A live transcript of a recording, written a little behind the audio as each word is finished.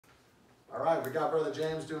All right, we got Brother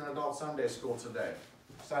James doing Adult Sunday School today.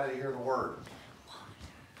 Excited to hear the word.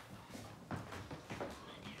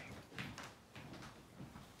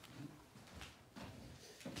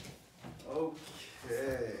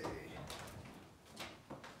 Okay.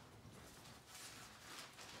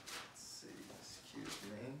 Let's see, excuse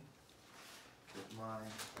me. Get my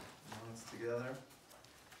notes together.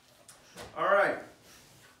 All right.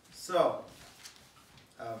 So,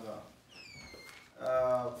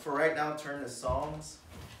 for right now, turn to Psalms,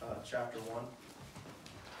 chapter 1.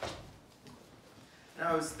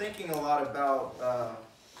 Now, I was thinking a lot about,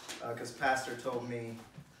 because Pastor told me,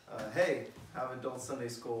 hey, have adult Sunday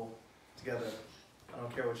school together. I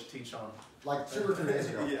don't care what you teach on. Like 2 or 3 days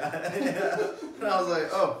ago. Yeah. And I was like,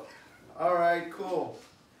 oh, all right, cool.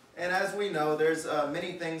 And as we know, there's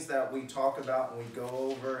many things that we talk about and we go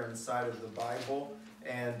over inside of the Bible.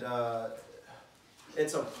 And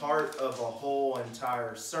it's a part of a whole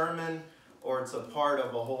entire sermon, or it's a part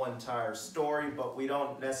of a whole entire story, but we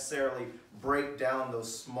don't necessarily break down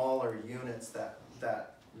those smaller units that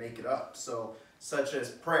make it up. So, such as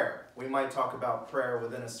prayer. We might talk about prayer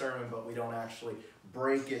within a sermon, but we don't actually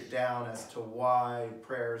break it down as to why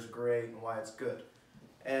prayer is great and why it's good.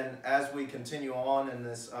 And as we continue on in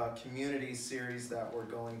this community series that we're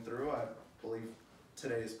going through, I believe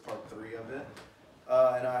today is part 3 of it.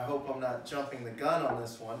 And I hope I'm not jumping the gun on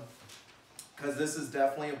this one, because this is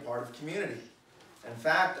definitely a part of community. In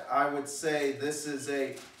fact, I would say this is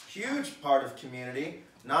a huge part of community.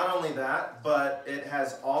 Not only that, but it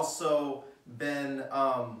has also been,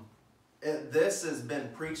 this has been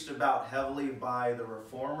preached about heavily by the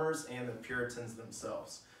Reformers and the Puritans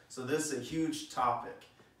themselves. So this is a huge topic,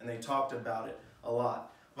 and they talked about it a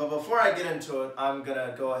lot. But before I get into it, I'm going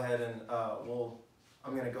to go ahead and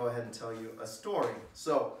tell you a story.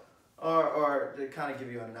 So, or to kind of give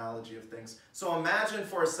you an analogy of things. So imagine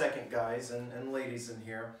for a second, guys and ladies in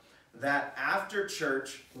here, that after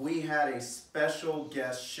church, we had a special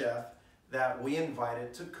guest chef that we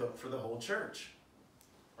invited to cook for the whole church.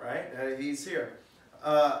 Right? He's here.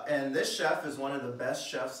 And this chef is one of the best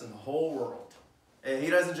chefs in the whole world. And he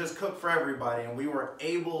doesn't just cook for everybody, and we were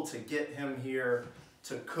able to get him here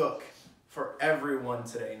to cook for everyone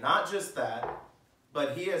today. Not just that,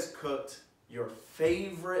 but he has cooked your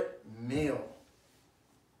favorite meal.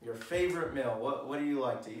 Your favorite meal. What do you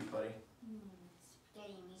like to eat, buddy?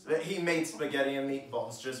 Spaghetti and meatballs. He made spaghetti and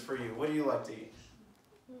meatballs just for you. What do you like to eat?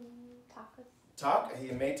 Tacos.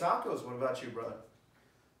 He made tacos. What about you, brother?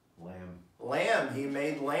 Lamb. Lamb. He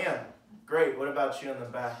made lamb. Great. What about you in the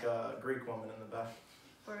back, Greek woman in the back?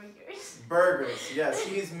 Burgers. Burgers. Yes,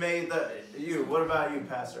 he's made you. What about you,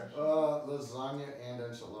 Pastor? Lasagna and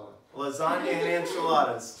enchilada. Lasagna and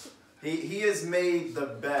enchiladas. He has made the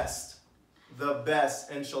best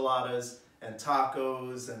enchiladas and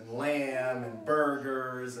tacos and lamb and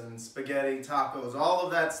burgers and spaghetti, tacos, all of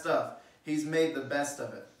that stuff. He's made the best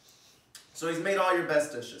of it. So he's made all your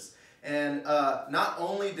best dishes. And not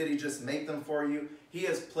only did he just make them for you, he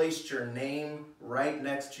has placed your name right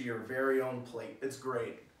next to your very own plate. It's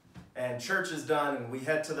great. And church is done, and we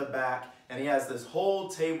head to the back, and he has this whole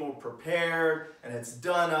table prepared, and it's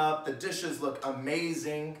done up. The dishes look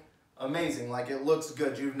amazing. Amazing, like it looks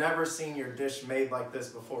good. You've never seen your dish made like this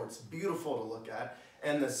before. It's beautiful to look at,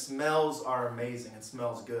 and the smells are amazing. It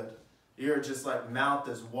smells good. You're just like, mouth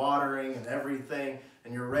is watering and everything,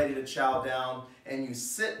 and you're ready to chow down, and you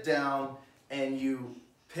sit down, and you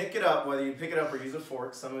pick it up, whether you pick it up or use a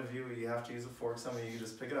fork. Some of you have to use a fork. Some of you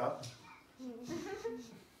just pick it up.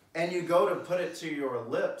 And you go to put it to your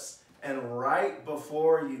lips, and right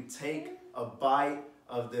before you take a bite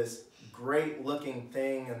of this great looking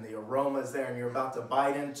thing and the aroma's there and you're about to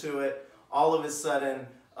bite into it, all of a sudden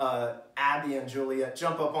Abby and Juliet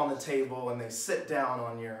jump up on the table and they sit down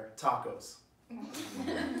on your tacos.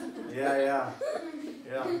 Yeah.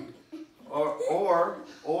 Or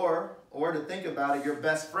to think about it, your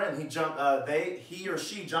best friend, he or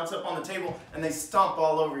she jumps up on the table and they stomp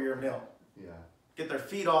all over your meal. Yeah. Get their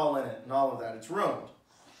feet all in it and all of that. It's ruined.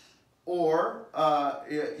 Or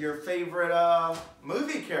your favorite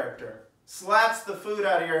movie character slaps the food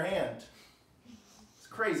out of your hand. It's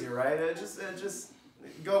crazy, right? It just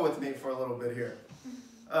go with me for a little bit here.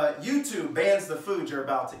 YouTube bans the food you're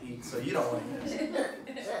about to eat, so you don't want to eat it.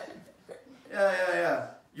 Yeah.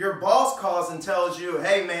 Your boss calls and tells you,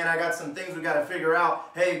 hey man, I got some things we got to figure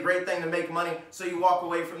out. Hey, great thing to make money. So you walk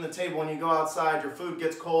away from the table and you go outside, your food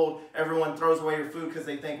gets cold, everyone throws away your food because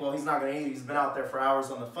they think, well, he's not going to eat, he's been out there for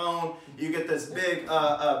hours on the phone. You get this big,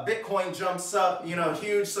 Bitcoin jumps up,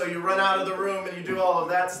 huge, so you run out of the room and you do all of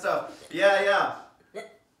that stuff. Yeah.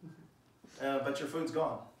 But your food's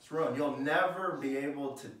gone. It's ruined. You'll never be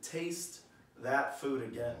able to taste that food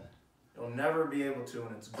again. You'll never be able to,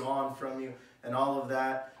 and it's gone from you and all of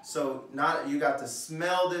that. So you got to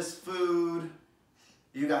smell this food,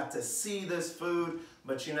 you got to see this food,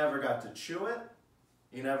 but you never got to chew it,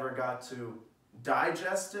 you never got to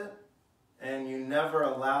digest it, and you never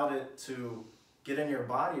allowed it to get in your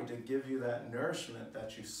body to give you that nourishment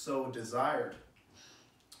that you so desired.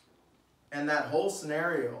 And that whole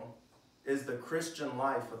scenario is the Christian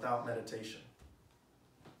life without meditation.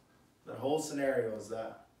 The whole scenario is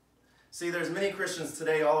that. See, there's many Christians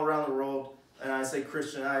today all around the world, and I say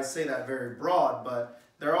Christian, I say that very broad, but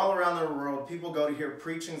they're all around the world. People go to hear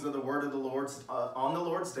preachings of the word of the Lord on the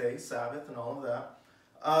Lord's Day, Sabbath, and all of that.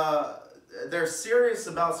 They're serious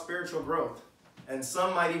about spiritual growth. And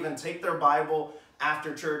some might even take their Bible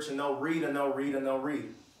after church and they'll read and they'll read and they'll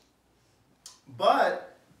read.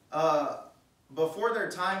 But before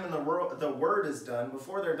their time in the word is done,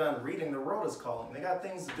 before they're done reading, the world is calling. They got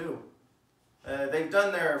things to do. They've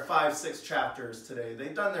done their 5-6 chapters today.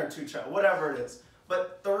 They've done their 2 chapters, whatever it is.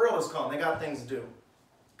 But the world is calling. They got things to do.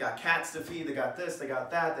 Got cats to feed. They got this. They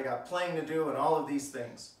got that. They got playing to do and all of these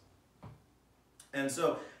things. And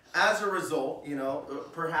so, as a result, you know,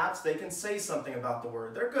 perhaps they can say something about the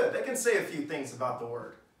word. They're good. They can say a few things about the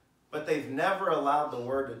word. But they've never allowed the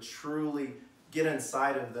word to truly get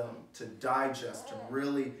inside of them, to digest and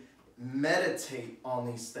really meditate on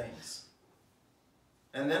these things.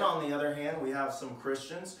 And then on the other hand, we have some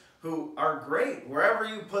Christians who are great. Wherever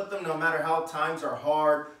you put them, no matter how times are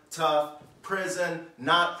hard, tough, prison,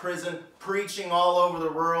 not prison, preaching all over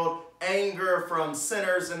the world, anger from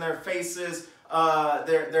sinners in their faces,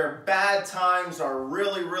 their bad times are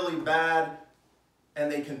really, really bad,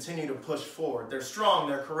 and they continue to push forward. They're strong,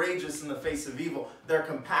 they're courageous in the face of evil. They're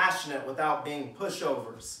compassionate without being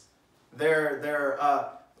pushovers. They're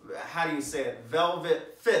how do you say it?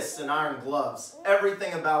 Velvet fists and iron gloves.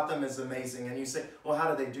 Everything about them is amazing. And you say, well,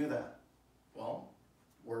 how do they do that? Well,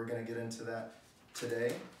 we're going to get into that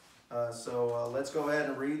today. So let's go ahead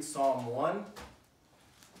and read Psalm 1.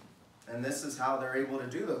 And this is how they're able to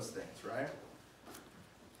do those things, right?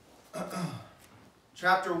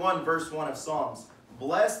 Chapter 1, verse 1 of Psalms.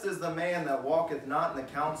 Blessed is the man that walketh not in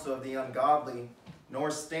the counsel of the ungodly, nor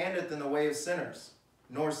standeth in the way of sinners,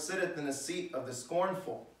 nor sitteth in the seat of the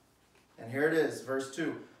scornful. And here it is, verse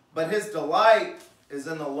 2. But his delight is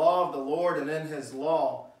in the law of the Lord, and in his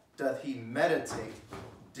law doth he meditate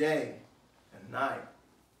day and night.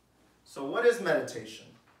 So what is meditation?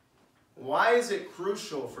 Why is it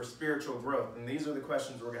crucial for spiritual growth? And these are the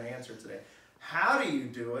questions we're going to answer today. How do you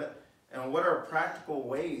do it? And what are practical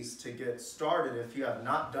ways to get started if you have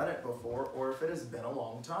not done it before or if it has been a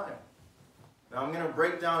long time? Now I'm going to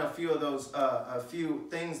break down a few of those, a few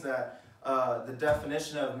things that the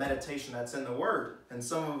definition of meditation that's in the Word. And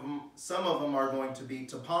some of them are going to be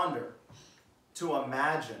to ponder, to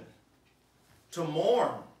imagine, to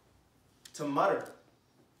mourn, to mutter,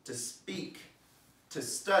 to speak, to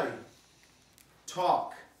study,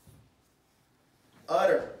 talk,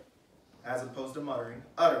 utter, as opposed to muttering,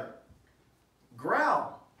 utter,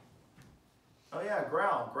 growl. Oh yeah,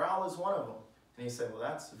 growl. Growl is one of them. And you say, well,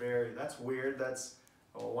 that's weird.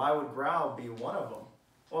 Well, why would growl be one of them?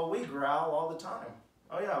 Well, we growl all the time.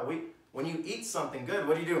 Oh yeah, when you eat something good,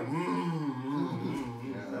 what do you do?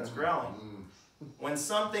 That's growling. When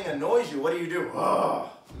something annoys you, what do?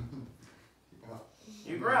 Oh.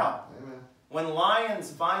 You growl. When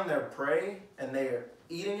lions find their prey and they are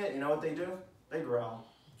eating it, you know what they do? They growl.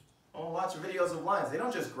 Oh, watch videos of lions. They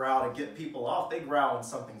don't just growl to get people off. They growl when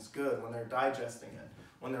something's good, when they're digesting it,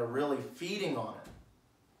 when they're really feeding on it,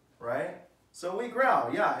 right? So we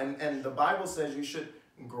growl, yeah, and the Bible says you should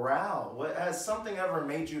growl. Has something ever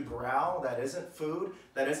made you growl that isn't food,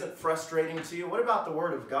 that isn't frustrating to you? What about the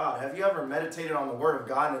Word of God? Have you ever meditated on the Word of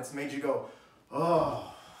God and it's made you go,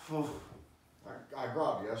 oh, oof. I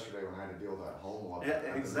growled yesterday when I had to deal with that home lot. Yeah,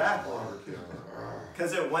 exactly.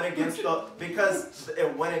 Because it went against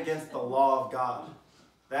the law of God.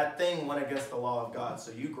 That thing went against the law of God.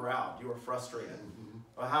 So you growled. You were frustrated.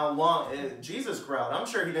 Well, how long? Jesus growled. I'm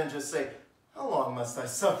sure he didn't just say, how long must I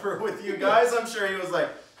suffer with you guys? I'm sure he was like,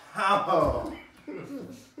 how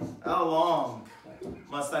long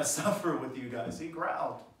must I suffer with you guys? He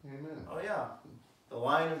growled. Amen. Oh yeah. The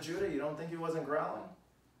Lion of Judah, you don't think he wasn't growling?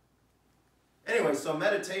 Anyway, so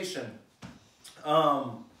meditation.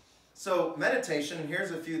 So meditation, and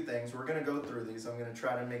here's a few things. We're going to go through these. I'm going to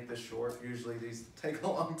try to make this short. Usually these take a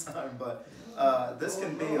long time, but this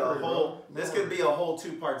could be a whole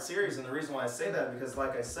 2-part series. And the reason why I say that, because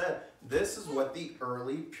like I said, this is what the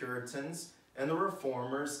early Puritans and the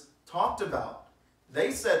Reformers talked about.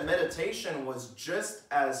 They said meditation was just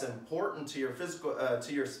as important to your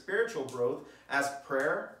to your spiritual growth as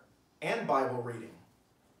prayer and Bible reading.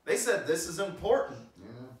 They said this is important.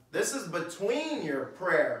 Yeah. This is between your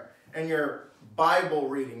prayer and your Bible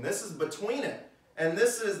reading. This is between it, and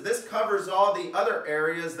this covers all the other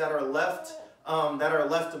areas that are left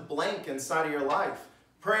blank inside of your life.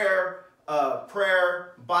 Prayer,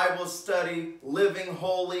 Bible study, living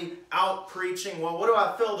holy, out preaching. Well, what do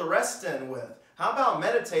I fill the rest in with? How about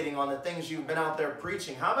meditating on the things you've been out there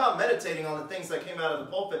preaching? How about meditating on the things that came out of the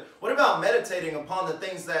pulpit? What about meditating upon the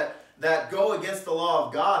things that go against the law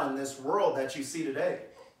of God in this world that you see today?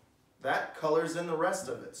 That colors in the rest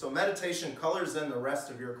of it. So meditation colors in the rest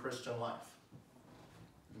of your Christian life.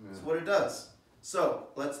 Amen. That's what it does. So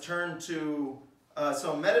let's turn to,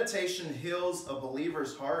 so meditation heals a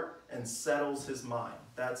believer's heart and settles his mind.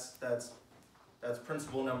 That's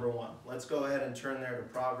principle number 1. Let's go ahead and turn there to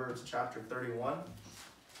Proverbs chapter 31. Are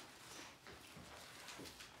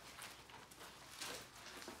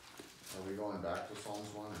we going back to Psalms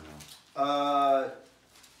 1 or no?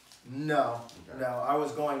 No. Okay. No, I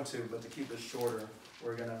was going to, but to keep it shorter,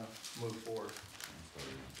 we're going to move forward.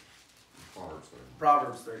 Proverbs 31.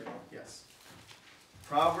 Proverbs 31, yes.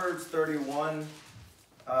 Proverbs 31,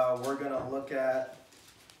 we're going to look at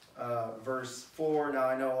verse 4. Now,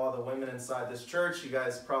 I know all the women inside this church. You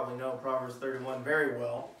guys probably know Proverbs 31 very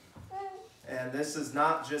well. And this is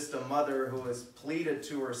not just a mother who has pleaded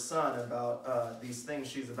to her son about these things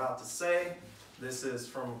she's about to say. This is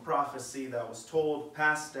from a prophecy that was told,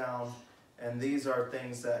 passed down, and these are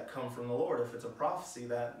things that come from the Lord. If it's a prophecy,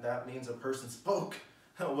 that means a person spoke,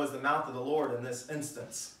 was the mouth of the Lord in this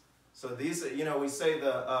instance. So these, we say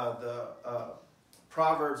the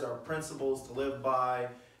Proverbs are principles to live by,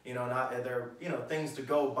 they're, things to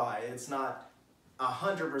go by. It's not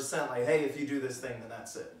 100% like, hey, if you do this thing, then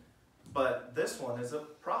that's it. But this one is a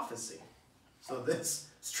prophecy. So this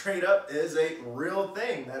straight up is a real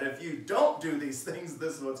thing, that if you don't do these things,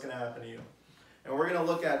 this is what's going to happen to you. And we're going to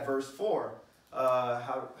look at verse 4.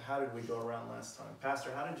 How did we go around last time?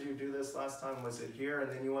 Pastor, how did you do this last time? Was it here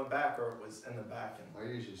and then you went back, or it was in the back? I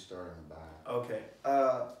usually start in the back. Okay.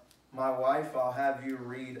 My wife, I'll have you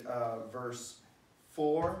read verse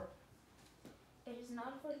 4. It is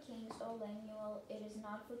not for kings, O Lemuel, it is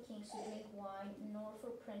not for kings to drink wine, nor for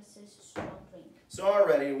princes strong drink. So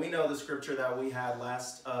already we know the scripture that we had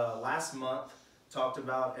last month talked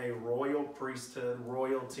about a royal priesthood,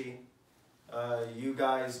 royalty. You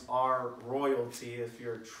guys are royalty if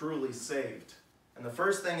you're truly saved. And the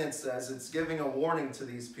first thing it says, it's giving a warning to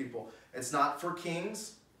these people. It's not for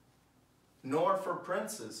kings, nor for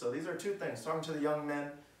princes. So these are two things. Talking to the young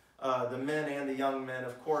men, the men and the young men.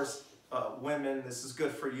 Of course, women, this is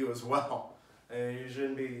good for you as well. And you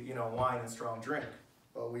shouldn't be, wine and strong drink.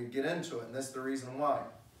 But we get into it, and this is the reason why.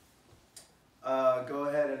 Go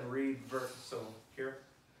ahead and read verse. So here,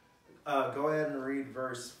 go ahead and read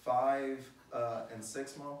verse 5 and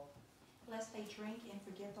 6, Mom. Lest they drink and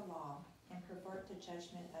forget the law, and pervert the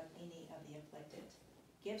judgment of any of the afflicted.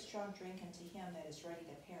 Give strong drink unto him that is ready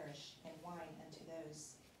to perish, and wine unto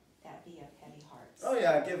those that be of heavy hearts. Oh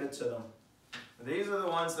yeah, give it to them. These are the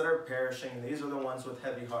ones that are perishing. These are the ones with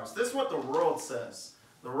heavy hearts. This is what the world says.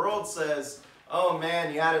 The world says, oh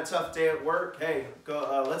man, you had a tough day at work. Hey,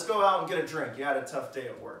 let's go out and get a drink. You had a tough day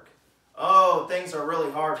at work. Oh, things are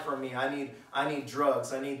really hard for me. I need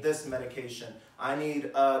drugs. I need this medication. I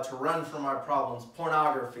need to run from my problems.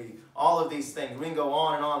 Pornography. All of these things. We can go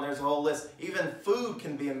on and on. There's a whole list. Even food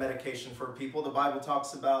can be a medication for people. The Bible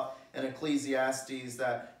talks about in Ecclesiastes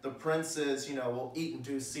that the princes, will eat in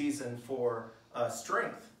due season for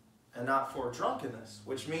strength and not for drunkenness,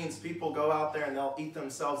 which means people go out there and they'll eat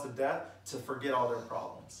themselves to death to forget all their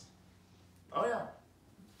problems. Oh yeah,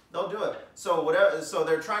 they'll do it. So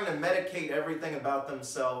they're trying to medicate everything about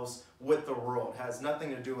themselves with the world. It has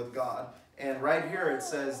nothing to do with God. And right here it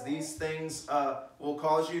says these things will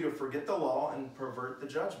cause you to forget the law and pervert the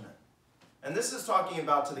judgment. And this is talking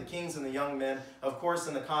about to the kings and the young men. Of course,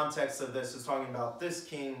 in the context of this, is talking about this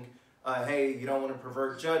king. Hey, you don't want to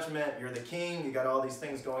pervert judgment. You're the king. You got all these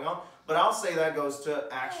things going on. But I'll say that goes to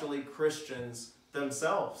actually Christians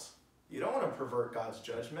themselves. You don't want to pervert God's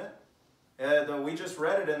judgment. We just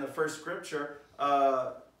read it in the first scripture.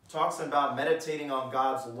 Talks about meditating on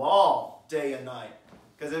God's law day and night.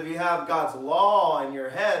 Because if you have God's law in your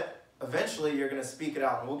head, eventually you're going to speak it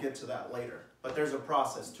out. And we'll get to that later. But there's a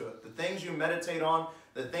process to it. The things you meditate on,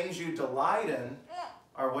 the things you delight in,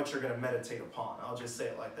 are what you're going to meditate upon. I'll just say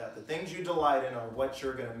it like that. The things you delight in are what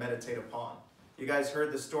you're going to meditate upon. You guys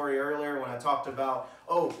heard the story earlier when I talked about,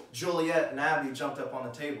 Juliet and Abby jumped up on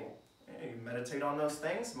the table. You meditate on those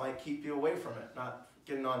things, might keep you away from it. Not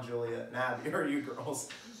getting on Juliet and Abby or you girls.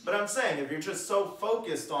 But I'm saying, if you're just so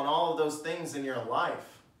focused on all of those things in your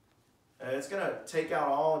life, it's going to take out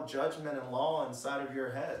all judgment and law inside of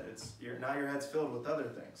your head. Now your head's filled with other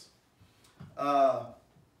things.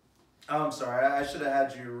 I'm sorry, I should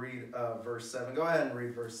have had you read verse 7. Go ahead and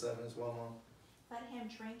read verse 7 as well, Mom. Let him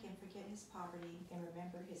drink and forget his poverty and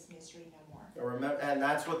remember his misery no more. And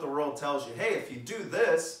that's what the world tells you. Hey, if you do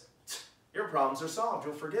this, your problems are solved.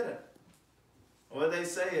 You'll forget it. What do they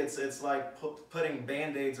say? It's like putting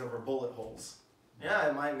Band-Aids over bullet holes. Yeah,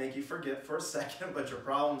 it might make you forget for a second, but your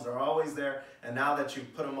problems are always there. And now that you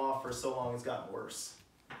put them off for so long, it's gotten worse.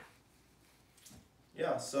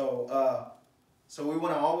 Yeah, so we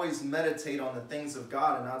want to always meditate on the things of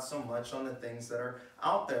God and not so much on the things that are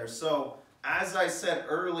out there. So, as I said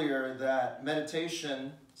earlier, that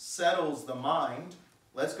meditation settles the mind.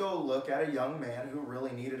 Let's go look at a young man who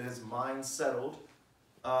really needed his mind settled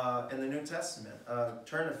in the New Testament.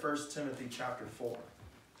 Turn to 1 Timothy chapter 4.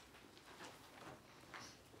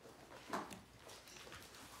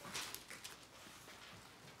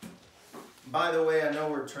 By the way, I know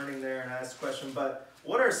we're turning there and ask a question, but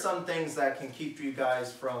what are some things that can keep you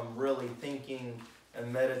guys from really thinking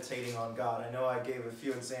and meditating on God? I know I gave a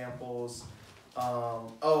few examples.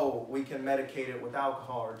 We can medicate it with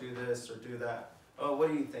alcohol or do this or do that. Oh, what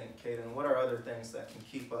do you think, Caden? What are other things that can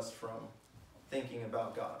keep us from thinking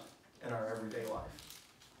about God in our everyday life?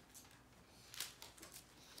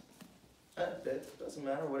 It doesn't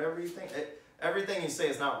matter, whatever you think. Everything you say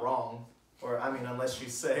is not wrong. Or, unless you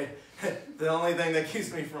say, the only thing that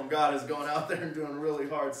keeps me from God is going out there and doing really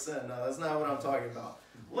hard sin. No, that's not what I'm talking about.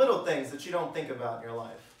 Little things that you don't think about in your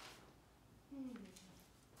life.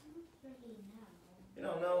 You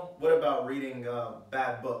don't know? What about reading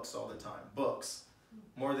bad books all the time? Books.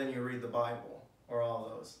 More than you read the Bible. Or all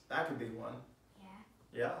those. That could be one.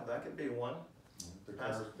 Yeah, that could be one. The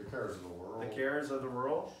cares of the world. The cares of the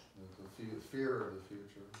world. The fear of the future.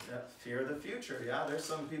 Yeah, fear of the future. Yeah, there's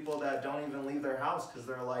some people that don't even leave their house because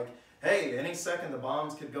they're like, hey, any second the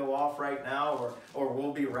bombs could go off right now, or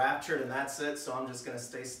we'll be raptured and that's it, so I'm just going to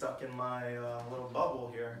stay stuck in my little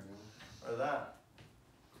bubble here. Or that.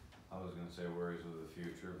 I was going to say worries of the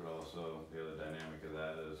future, but also the other dynamic of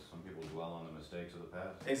that is some people dwell on the mistakes of the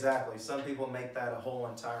past. Exactly. Some people make that a whole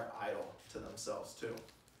entire idol to themselves too.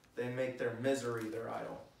 They make their misery their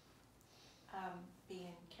idol.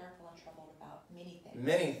 Being careful and troubled about many things.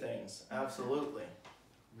 Many things, absolutely.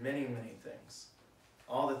 Many, many things.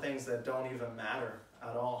 All the things that don't even matter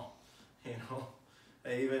at all. You know,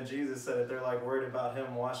 even Jesus said it. They're like worried about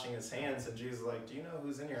him washing his hands, and Jesus is like, do you know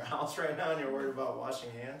who's in your house right now and you're worried about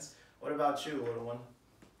washing hands? What about you, little one?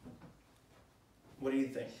 What do you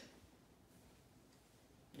think?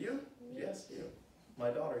 You? Yes, you. My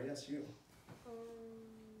daughter, yes, you.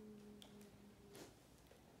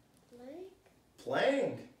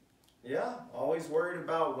 Playing. Yeah, always worried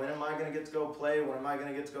about when am I going to get to go play, when am I going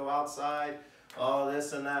to get to go outside, all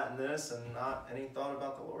this and that and this, and not any thought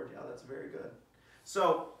about the Lord. Yeah, that's very good.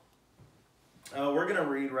 So, we're going to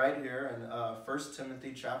read right here in 1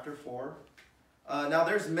 Timothy chapter 4. Now,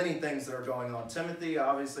 there's many things that are going on. Timothy,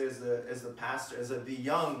 obviously, is the pastor, the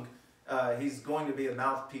young, he's going to be a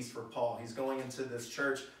mouthpiece for Paul. He's going into this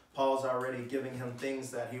church. Paul's already giving him things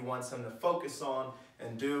that he wants him to focus on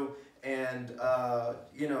and do. And,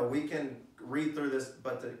 we can read through this,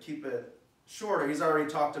 but to keep it shorter, he's already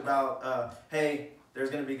talked about, hey, there's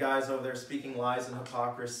going to be guys over there speaking lies and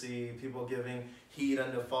hypocrisy, people giving heed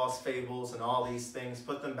unto false fables and all these things.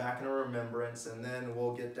 Put them back in a remembrance, and then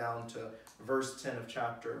we'll get down to verse 10 of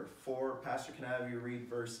chapter 4. Pastor, can I have you read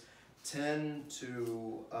verse 10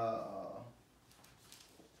 to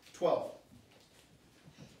 12?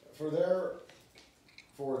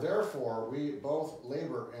 For therefore we both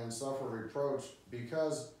labor and suffer reproach,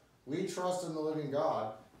 because we trust in the living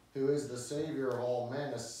God, who is the Savior of all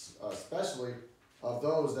men, especially of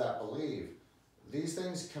those that believe. These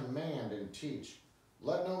things command and teach.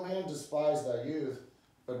 Let no man despise thy youth,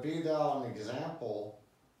 but be thou an example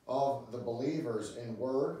of the believers in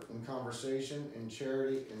word, in conversation, in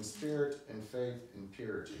charity, in spirit, in faith, in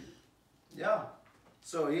purity. Yeah.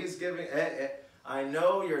 So he's giving... I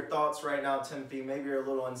know your thoughts right now, Timothy, maybe you're a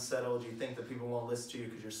little unsettled. You think that people won't listen to you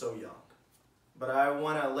because you're so young. But I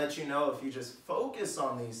want to let you know, if you just focus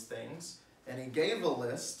on these things, and he gave a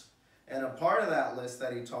list, and a part of that list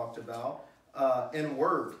that he talked about, in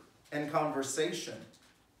word and conversation.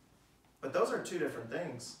 But those are two different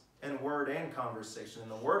things, in word and conversation.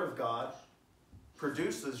 And the Word of God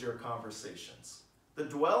produces your conversations. The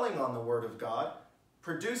dwelling on the Word of God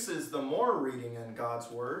produces the more reading in God's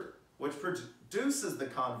Word which produces the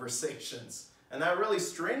conversations. And that really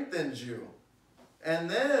strengthens you. And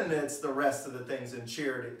then it's the rest of the things in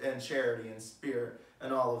charity and spirit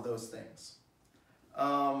and all of those things.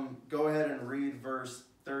 Go ahead and read verse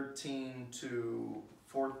 13 to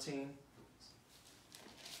 14.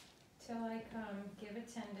 Till I come, give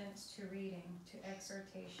attendance to reading, to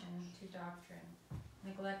exhortation, to doctrine.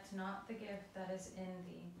 Neglect not the gift that is in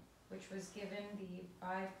thee, which was given thee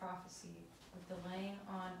by prophecy, with the laying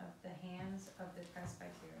on of the hands of the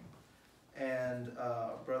presbytery. And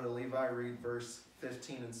Brother Levi, read verse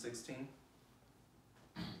 15 and 16.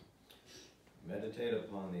 Meditate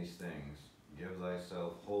upon these things, give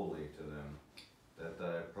thyself wholly to them, that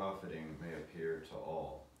thy profiting may appear to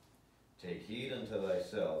all. Take heed unto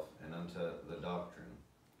thyself and unto the doctrine.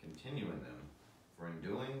 Continue in them, for in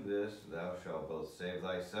doing this thou shalt both save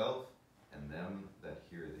thyself and them that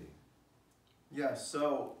hear thee. Yeah,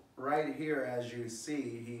 so right here, as you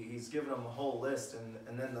see, he's given them a whole list,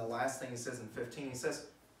 and then the last thing he says in 15, he says,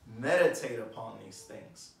 meditate upon these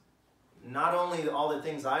things. Not only all the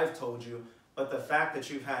things I've told you, but the fact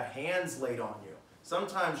that you've had hands laid on you.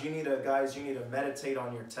 Sometimes you need to meditate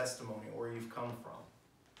on your testimony, where you've come from.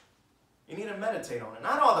 You need to meditate on it.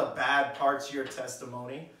 Not all the bad parts of your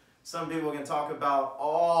testimony. Some people can talk about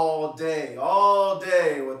all day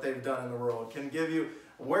what they've done in the world. Can give you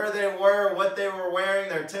where they were, what they were wearing,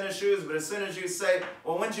 their tennis shoes, but as soon as you say,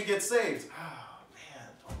 well, when'd you get saved? Oh, man,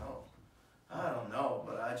 I don't know,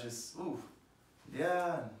 but I just,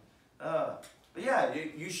 yeah. But yeah,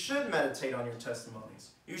 you should meditate on your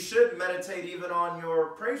testimonies. You should meditate even on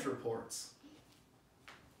your praise reports.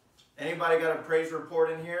 Anybody got a praise report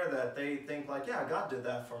in here that they think like, yeah, God did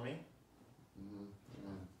that for me?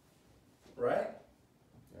 Right?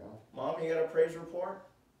 Yeah. Mom, you got a praise report?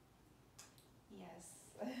 Yes.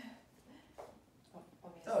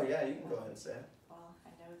 Oh, yeah, you can go ahead and say it. Well, I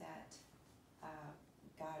know that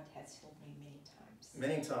God has healed me many times.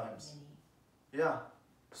 Many times. Yeah.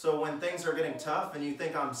 So when things are getting tough and you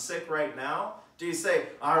think I'm sick right now, do you say,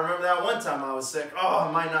 I remember that one time I was sick, I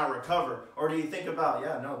might not recover? Or do you think about,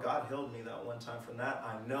 yeah, no, God healed me that one time from that.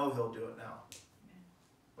 I know he'll do it now.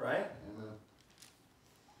 Right? Amen.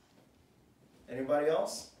 Anybody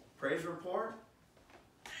else? Praise report?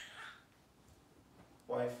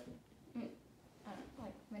 Wife?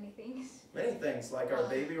 Like many things. Many things, like our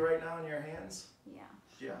baby right now in your hands. Yeah.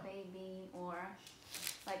 Yeah. Baby, or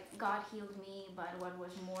like God healed me, but what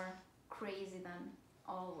was more crazy than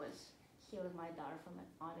all was healing my daughter from an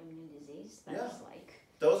autoimmune disease. That's like.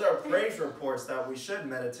 Those are praise reports that we should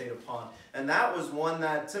meditate upon. And that was one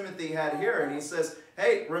that Timothy had here. And he says,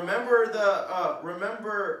 hey, remember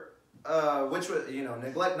which was,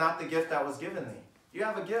 neglect not the gift that was given thee. You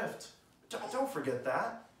have a gift. Don't forget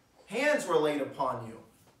that. Hands were laid upon you.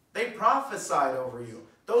 They prophesied over you.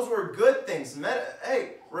 Those were good things.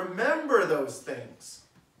 Hey, remember those things.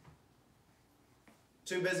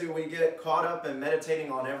 Too busy we get caught up in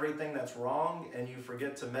meditating on everything that's wrong, and you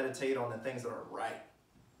forget to meditate on the things that are right.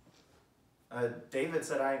 David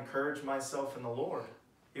said, I encourage myself in the Lord.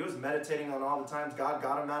 He was meditating on all the times God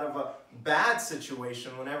got him out of a bad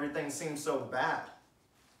situation when everything seemed so bad.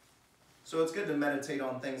 So it's good to meditate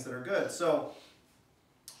on things that are good. So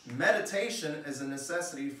meditation is a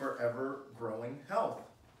necessity for ever-growing health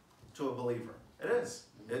to a believer. It is.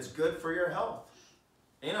 It's good for your health.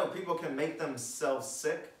 People can make themselves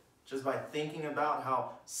sick just by thinking about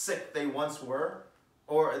how sick they once were.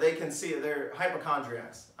 Or they can see they're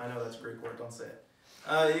hypochondriacs. I know that's a Greek word, don't say it.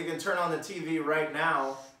 You can turn on the TV right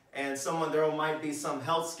now and there might be some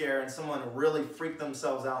health scare and someone really freak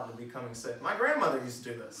themselves out into becoming sick. My grandmother used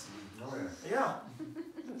to do this. Oh, yeah. Yeah.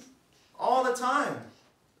 All the time.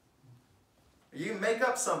 You make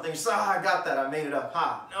up something, so I got that, I made it up.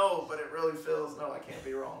 No, but it really feels, no, I can't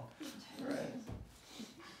be wrong. Right.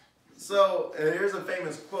 So here's a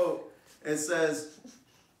famous quote. It says,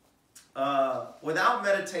 without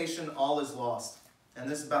meditation, all is lost. And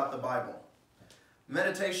this is about the Bible.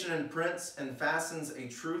 Meditation imprints and fastens a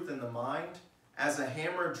truth in the mind. As a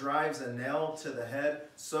hammer drives a nail to the head,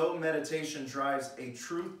 so meditation drives a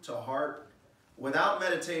truth to heart. Without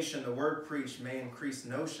meditation, the word preached may increase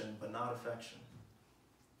notion, but not affection.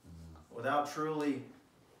 Without truly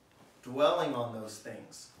dwelling on those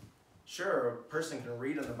things. Sure, a person can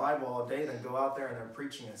read in the Bible all day, then go out there and their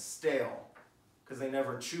preaching is stale because they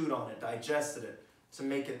never chewed on it, digested it, to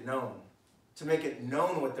make it known. To make it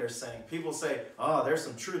known what they're saying. People say, oh, there's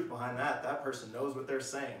some truth behind that. That person knows what they're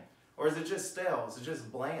saying. Or is it just stale? Is it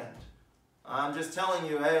just bland? I'm just telling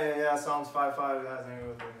you, hey, yeah, Psalms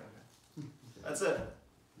 5:5. That's it.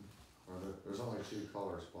 Or there's only two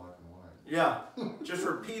colors, black and white. Yeah, just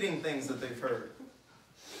repeating things that they've heard.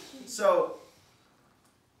 So,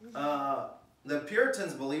 the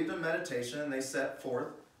Puritans believed in meditation, and they set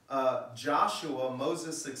forth Joshua,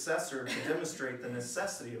 Moses' successor, to demonstrate the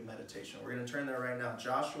necessity of meditation. We're going to turn there right now.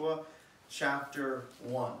 Joshua chapter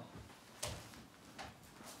 1.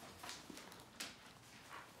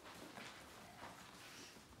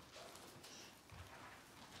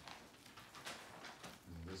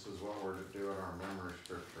 And this is what we're doing our memory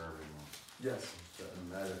scripture every month. Yes. Sit and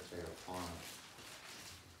meditate upon it.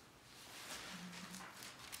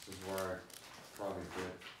 This is where I probably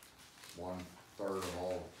get 1/3 of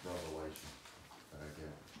all revelation that I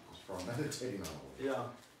get, just from meditating on it. Yeah.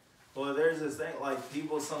 Well, there's this thing, like,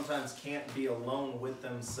 people sometimes can't be alone with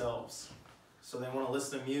themselves. So they want to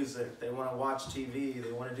listen to music, they want to watch TV,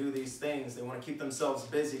 they want to do these things, they want to keep themselves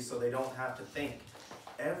busy so they don't have to think.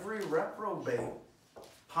 Every reprobate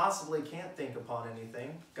possibly can't think upon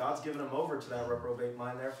anything. God's given them over to that reprobate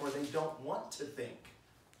mind, therefore they don't want to think.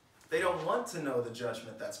 They don't want to know the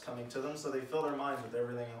judgment that's coming to them, so they fill their minds with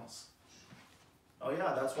everything else. Oh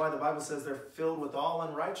yeah, that's why the Bible says they're filled with all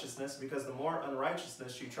unrighteousness, because the more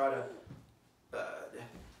unrighteousness you try to...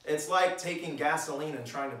 it's like taking gasoline and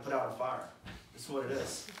trying to put out a fire. That's what it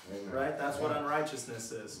is. Amen. Right? That's what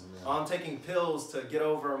unrighteousness is. Amen. I'm taking pills to get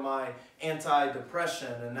over my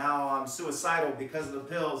anti-depression, and now I'm suicidal because of the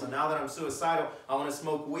pills, and now that I'm suicidal, I want to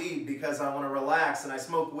smoke weed because I want to relax, and I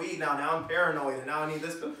smoke weed now I'm paranoid, and now I need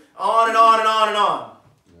this pill. On and on and on and on.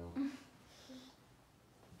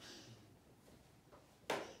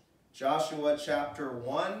 Yeah. Joshua chapter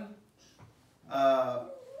 1.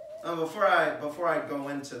 Before I go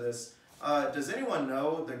into this, does anyone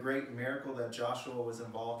know the great miracle that Joshua was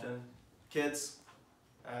involved in? Kids?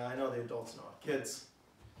 I know the adults know it. Kids,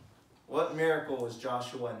 what miracle was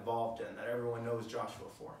Joshua involved in that everyone knows Joshua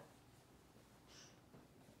for?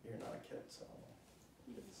 You're not a kid, so...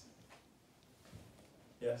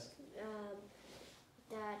 Yes?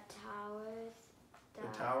 The towers. The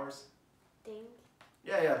towers? Thing.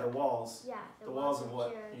 Yeah, the walls. Yeah, The walls of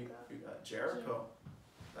what? Jericho. Jericho.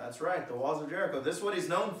 That's right, the walls of Jericho. This is what he's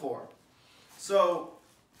known for. So,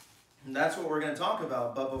 that's what we're going to talk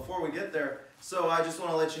about. But before we get there, so I just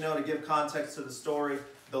want to let you know, to give context to the story,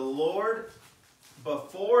 the Lord,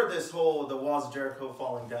 before this whole, the walls of Jericho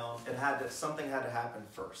falling down, something had to happen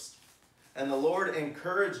first. And the Lord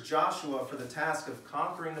encouraged Joshua for the task of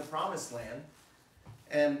conquering the promised land.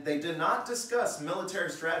 And they did not discuss military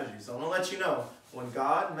strategies. I want to let you know, when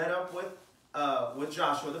God met up with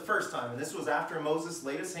Joshua the first time, and this was after Moses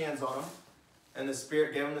laid his hands on him, and the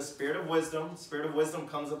Spirit gave him the spirit of wisdom. The spirit of wisdom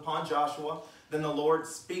comes upon Joshua. Then the Lord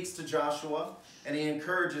speaks to Joshua, and he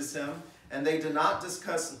encourages him. And they did not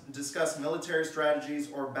discuss military strategies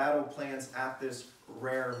or battle plans at this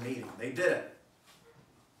rare meeting. They didn't.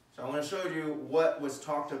 So I want to show you what was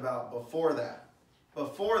talked about before that.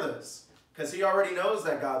 Before this. Because he already knows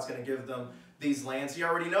that God's going to give them these lands. He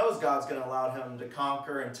already knows God's going to allow him to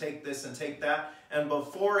conquer and take this and take that. And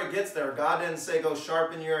before it gets there, God didn't say, go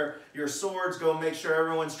sharpen your swords, go make sure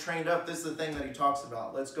everyone's trained up. This is the thing that he talks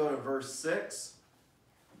about. Let's go to verse 6.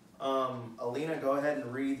 Alina, go ahead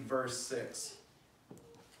and read verse 6.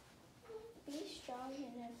 Be strong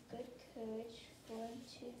and of good courage, for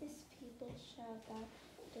unto this people shall thou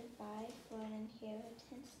divide for an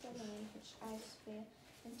inheritance the land which I swear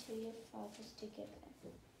unto your fathers to give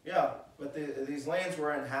them. Yeah, but these lands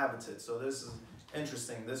were inhabited, so this is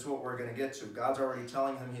interesting. This is what we're going to get to. God's already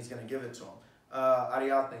telling him he's going to give it to him.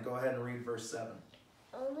 Ariadne, go ahead and read verse 7.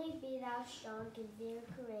 Only be thou strong and very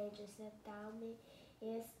courageous, that thou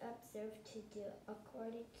mayest observe to do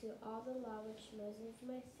according to all the law which Moses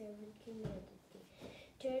my servant commanded thee.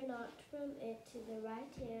 Turn not from it to the right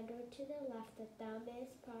hand or to the left, that thou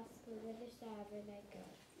mayest prosper whithersoever thou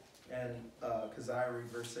goest. And Keziah, read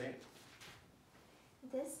verse 8.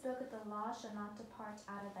 This book of the law shall not depart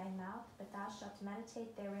out of thy mouth, but thou shalt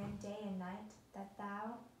meditate therein day and night, that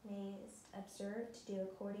thou mayest observe to do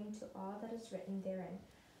according to all that is written therein.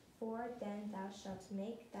 For then thou shalt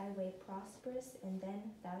make thy way prosperous, and then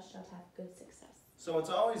thou shalt have good success. So it's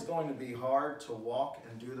always going to be hard to walk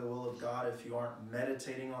and do the will of God if you aren't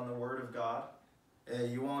meditating on the Word of God.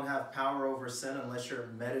 You won't have power over sin unless you're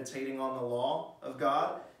meditating on the law of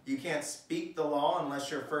God. You can't speak the law unless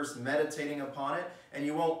you're first meditating upon it. And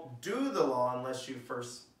you won't do the law unless you've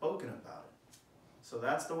first spoken about it. So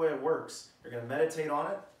that's the way it works. You're going to meditate on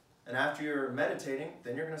it. And after you're meditating,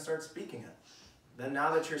 then you're going to start speaking it. Then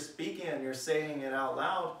now that you're speaking and you're saying it out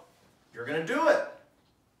loud, you're going to do it.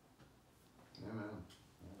 Amen.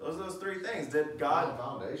 Those are those three things. Did God... The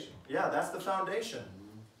foundation. Yeah, that's the foundation.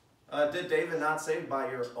 Did David not say, by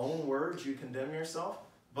your own words you condemn yourself?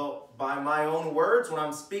 But by my own words, when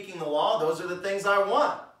I'm speaking the law, those are the things I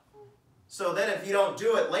want. So then if you don't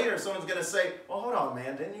do it later, someone's going to say, well, hold on,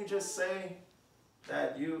 man. Didn't you just say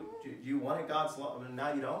that you wanted God's law? I mean,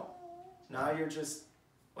 now you don't? Now you're just,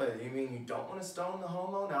 wait, you mean you don't want to stone the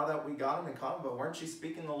homo now that we got him and caught him? But weren't you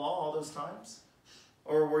speaking the law all those times?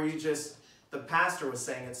 Or were you just, the pastor was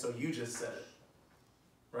saying it, so you just said it?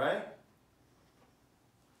 Right?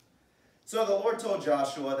 So the Lord told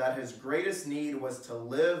Joshua that his greatest need was to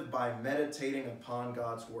live by meditating upon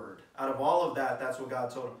God's word. Out of all of that, that's what God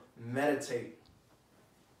told him. Meditate.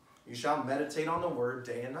 You shall meditate on the word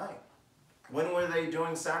day and night. When were they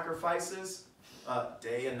doing sacrifices?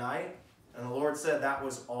 Day and night. And the Lord said that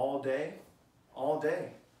was all day. All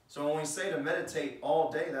day. So when we say to meditate all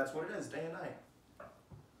day, that's what it is, day and night.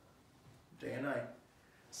 Day and night.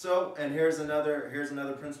 So, and here's another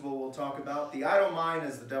principle we'll talk about. The idle mind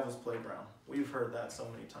is the devil's playground. We've heard that so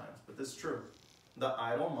many times, but this is true. The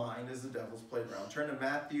idle mind is the devil's playground. Turn to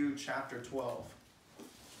Matthew chapter 12.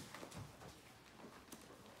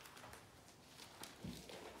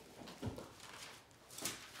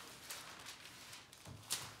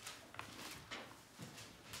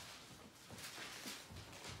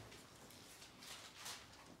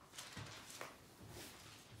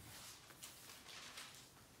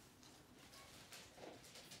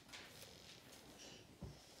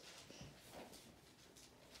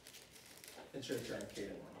 It's your turn, Kaden,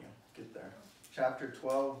 when you get there. Chapter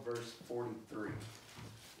 12, verse 43.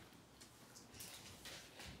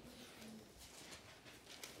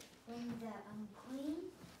 When the unclean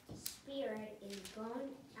spirit is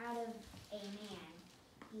gone out of a man,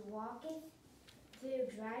 he walketh through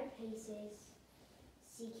dry places,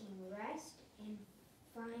 seeking rest and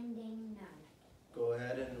finding none. Go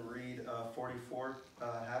ahead and read 44,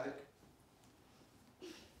 Havoc.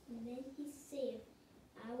 And then he saith,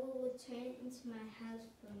 I will return into my house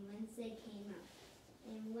from whence I came out.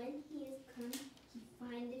 And when he is come, he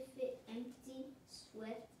findeth it empty,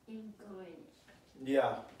 swept, and garnished.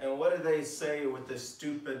 Yeah, and what do they say with this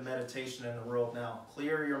stupid meditation in the world now?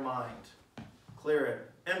 Clear your mind. Clear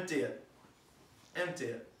it. Empty it. Empty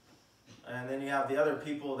it. And then you have the other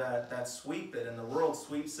people that sweep it, and the world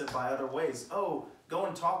sweeps it by other ways. Oh, go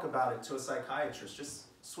and talk about it to a psychiatrist. Just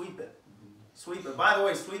sweep it. Sweep it. By the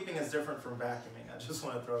way, sweeping is different from vacuuming. I just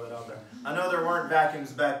want to throw that out there. I know there weren't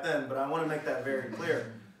vacuums back then, but I want to make that very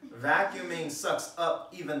clear. Vacuuming sucks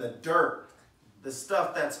up even the dirt. The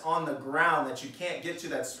stuff that's on the ground that you can't get to,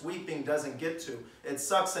 that sweeping doesn't get to. It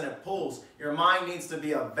sucks and it pulls. Your mind needs to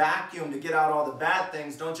be a vacuum to get out all the bad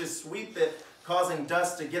things. Don't just sweep it, causing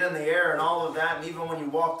dust to get in the air and all of that. And even when you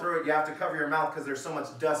walk through it, you have to cover your mouth because there's so much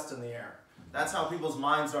dust in the air. That's how people's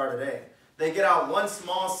minds are today. They get out one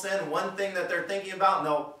small sin, one thing that they're thinking about, and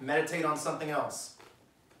they'll meditate on something else.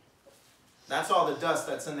 That's all the dust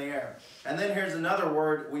that's in the air. And then here's another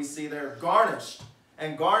word we see there, garnished.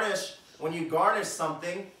 And garnish, when you garnish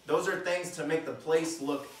something, those are things to make the place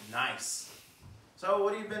look nice. So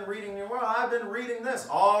what have you been reading in your world? I've been reading this.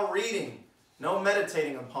 All reading. No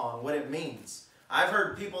meditating upon what it means. I've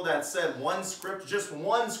heard people that said one scripture, just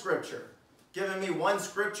one scripture. Giving me one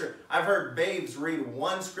scripture. I've heard babes read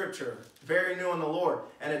one scripture, very new in the Lord,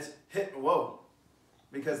 and it's hit, whoa,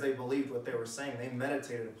 because they believed what they were saying. They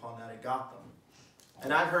meditated upon that. It got them.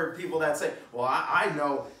 And I've heard people that say, well, I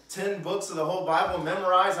know 10 books of the whole Bible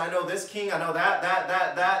memorized. I know this king. I know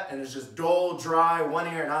that. And it's just dull, dry,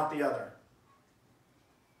 one ear and out the other.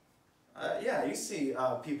 Yeah, you see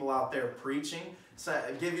people out there preaching,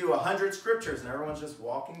 give you 100 scriptures, and everyone's just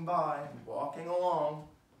walking by, walking along.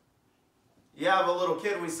 You have a little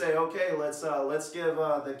kid, we say, okay, let's give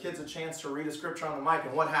the kids a chance to read a scripture on the mic,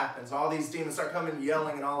 and what happens? All these demons start coming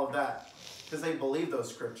yelling and all of that, because they believe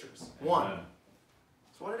those scriptures. One.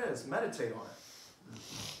 That's what it is. Meditate on it.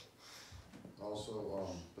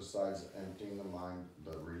 Also, besides emptying the mind,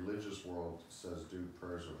 the religious world says do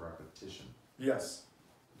prayers of repetition. Yes.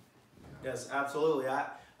 Yeah. Yes, absolutely.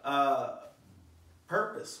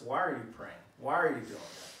 Purpose. Why are you praying? Why are you doing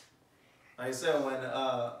that? Like I said,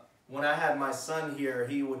 when I had my son here,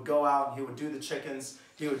 he would go out and he would do the chickens.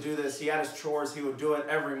 He would do this. He had his chores. He would do it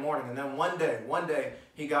every morning. And then one day,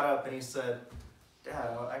 he got up and he said,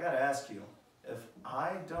 Dad, I got to ask you, if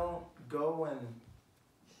I don't go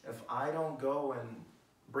and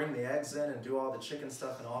bring the eggs in and do all the chicken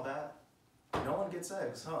stuff and all that, no one gets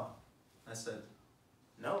eggs, huh? I said,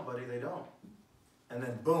 no, buddy, they don't. And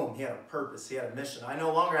then boom, he had a purpose. He had a mission. I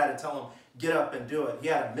no longer had to tell him, get up and do it. He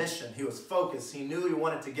had a mission. He was focused. He knew he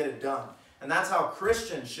wanted to get it done. And that's how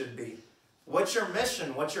Christians should be. What's your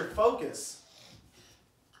mission? What's your focus?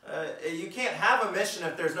 You can't have a mission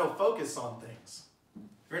if there's no focus on things.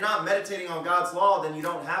 If you're not meditating on God's law, then you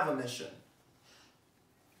don't have a mission.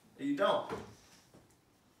 You don't.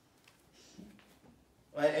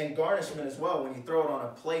 And garnishment as well, when you throw it on a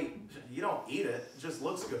plate, you don't eat it. It just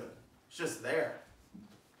looks good. It's just there.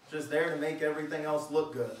 It's just there to make everything else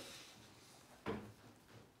look good.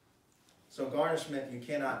 So garnishment you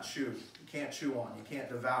cannot chew. You can't chew on. You can't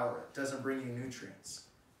devour it. It doesn't bring you nutrients.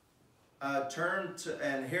 Turn to,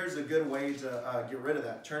 and here's a good way to get rid of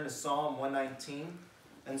that. Turn to Psalm 119.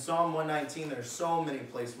 In Psalm 119, there's so many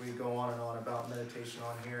places we go on and on about meditation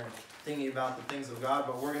on here and thinking about the things of God,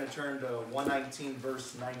 but we're going to turn to 119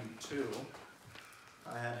 verse 92.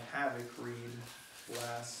 I had Havoc read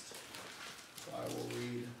last, so I will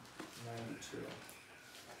read 92.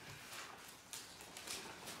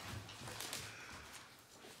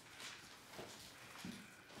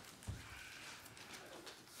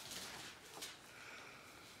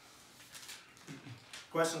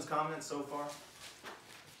 Questions, comments so far?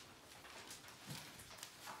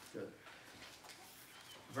 Good.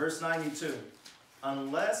 Verse 92.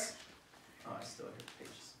 Unless, oh, I still hit the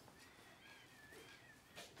pages.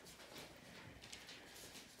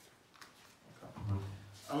 Okay.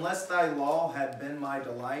 Unless thy law had been my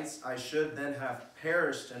delights, I should then have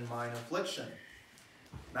perished in mine affliction.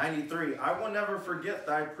 93. I will never forget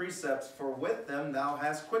thy precepts, for with them thou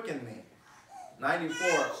hast quickened me.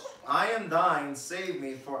 94. I am thine, save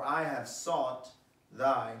me, for I have sought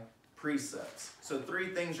thy precepts. So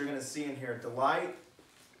 3 things you're going to see in here. Delight,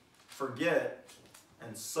 forget,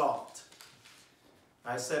 and sought.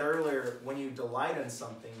 I said earlier, when you delight in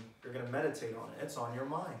something, you're going to meditate on it. It's on your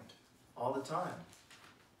mind all the time.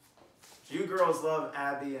 You girls love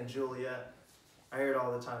Abby and Juliet. I hear it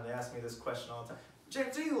all the time. They ask me this question all the time.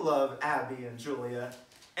 Jake, do you love Abby and Juliet?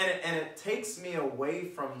 And it takes me away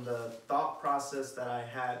from the thought process that I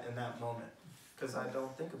had in that moment, because I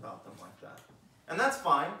don't think about them like that. And that's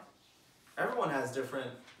fine. Everyone has different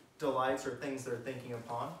delights or things they're thinking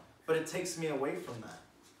upon, but it takes me away from that.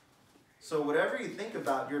 So whatever you think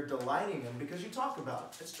about, you're delighting in because you talk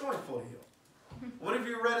about it. It's joyful to you. What have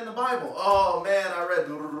you read in the Bible? Oh man, I read,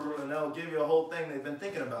 and they'll give you a whole thing they've been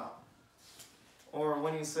thinking about. Or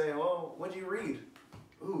when you say, well, what did you read?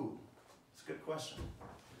 Ooh, it's a good question.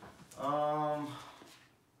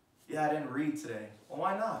 Yeah, I didn't read today. Well,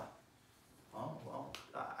 why not? Oh, well,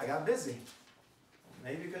 I got busy.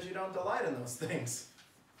 Maybe because you don't delight in those things.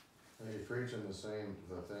 Are you preaching the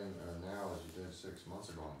thing now as you did 6 months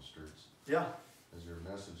ago on the streets? Yeah. Has your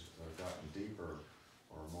message gotten deeper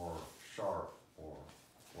or more sharp or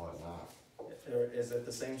whatnot? Or is it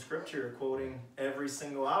the same scripture you're quoting every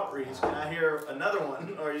single outreach? Can I hear another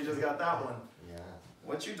one? Or you just got that one? Yeah.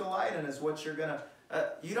 What you delight in is what you're going to...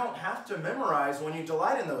 you don't have to memorize when you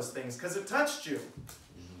delight in those things because it touched you.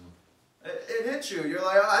 Mm-hmm. It hit you. You're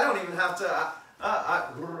like, I don't even have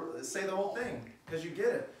to say the whole thing because you get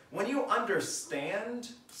it. When you understand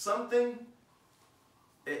something,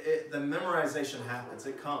 the memorization happens.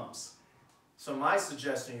 It comes. So my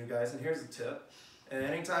suggestion, you guys, and here's a tip, and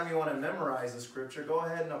anytime you want to memorize the scripture, go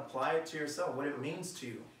ahead and apply it to yourself, what it means to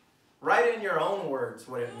you. Write in your own words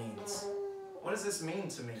what it means. What does this mean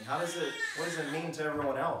to me? What does it mean to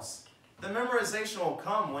everyone else? The memorization will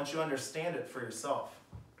come once you understand it for yourself.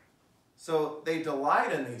 So they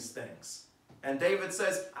delight in these things. And David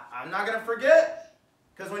says, I'm not going to forget.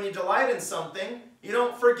 Because when you delight in something, you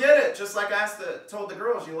don't forget it. Just like I told the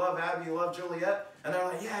girls, you love Abby, you love Juliet. And they're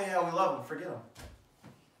like, yeah, we love them. Forget them.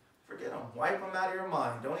 Forget them. Wipe them out of your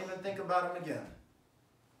mind. Don't even think about them again.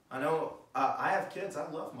 I know I have kids. I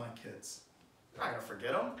love my kids. I'm not going to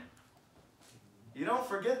forget them. You don't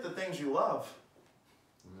forget the things you love.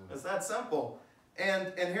 It's that simple.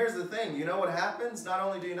 And here's the thing. You know what happens? Not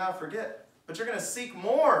only do you not forget, but you're going to seek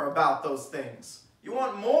more about those things. You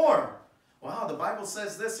want more. Wow, the Bible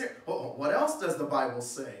says this here. Oh, what else does the Bible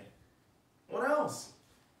say? What else?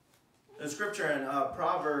 The scripture in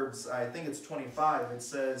Proverbs, I think it's 25, it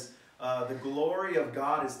says, the glory of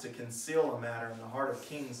God is to conceal a matter, and the heart of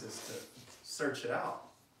kings is to search it out.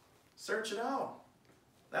 Search it out.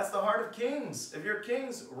 That's the heart of kings. If you're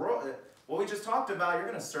kings, what we just talked about, you're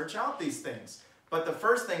going to search out these things. But the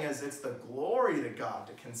first thing is, it's the glory to God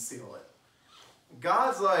to conceal it.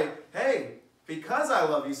 God's like, hey, because I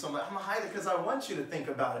love you so much, I'm going to hide it because I want you to think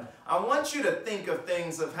about it. I want you to think of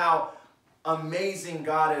things of how amazing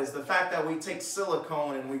God is. The fact that we take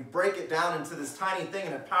silicone and we break it down into this tiny thing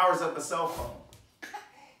and it powers up a cell phone.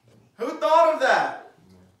 Who thought of that?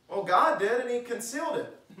 Well, God did, and he concealed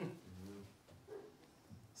it.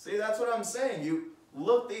 See, that's what I'm saying. You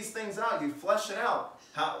look these things out. You flesh it out.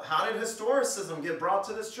 How did historicism get brought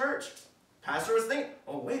to this church? Pastor was thinking,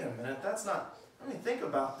 oh, wait a minute. That's not, let me think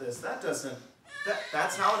about this. That doesn't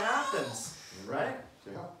That's how it happens, right?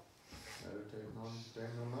 Yeah. Meditating on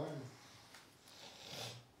Daniel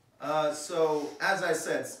 9. So, as I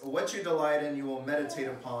said, what you delight in, you will meditate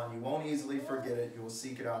upon. You won't easily forget it. You will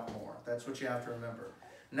seek it out more. That's what you have to remember.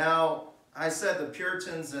 Now, I said the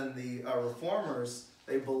Puritans and the Reformers,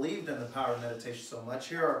 they believed in the power of meditation so much.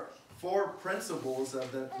 Here are 4 principles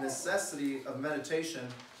of the necessity of meditation.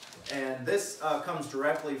 And this comes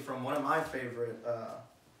directly from one of my favorite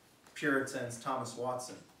Puritans, Thomas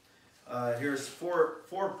Watson. Here's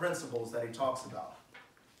four principles that he talks about.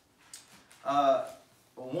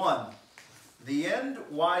 1, the end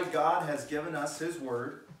why God has given us his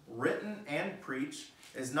word, written and preached,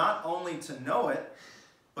 is not only to know it,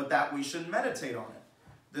 but that we should meditate on it.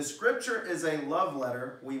 The scripture is a love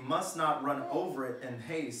letter. We must not run over it in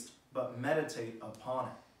haste, but meditate upon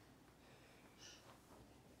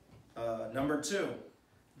it. Number 2,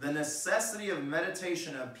 the necessity of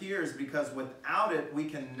meditation appears because without it, we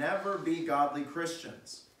can never be godly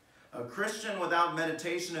Christians. A Christian without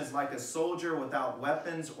meditation is like a soldier without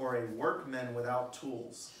weapons or a workman without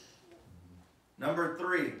tools. Number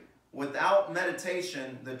 3, without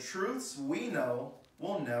meditation, the truths we know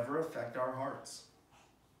will never affect our hearts.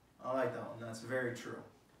 I like that one. That's very true.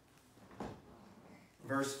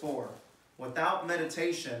 Verse 4, without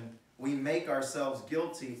meditation, we make ourselves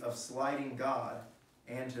guilty of slighting God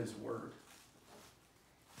and his word.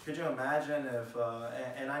 Could you imagine if,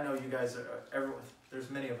 and I know you guys are, there's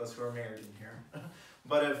many of us who are married in here,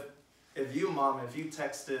 but if you, Mom, if you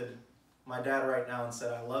texted my dad right now and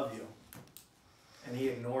said, I love you, and he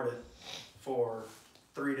ignored it for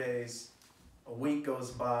 3 days, a week goes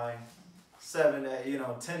by,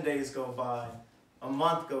 10 days go by, a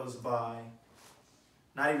month goes by,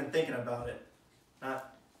 not even thinking about it,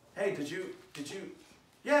 not, hey, did you,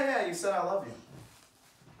 yeah, you said I love you.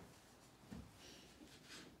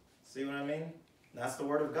 See what I mean? That's the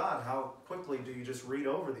word of God. How quickly do you just read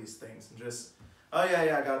over these things and just, oh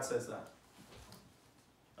yeah, God says that.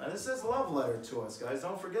 And this is a love letter to us, guys.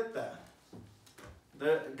 Don't forget that.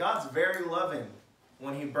 God's very loving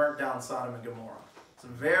when he burnt down Sodom and Gomorrah. It's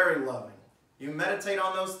very loving. You meditate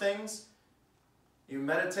on those things. You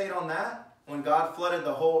meditate on that when God flooded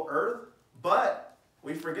the whole earth. But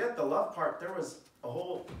we forget the love part. There was a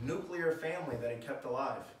whole nuclear family that he kept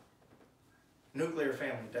alive. Nuclear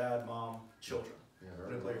family, dad, mom, children. Yeah,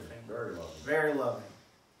 very Nuclear loving. family. Very loving. Very loving.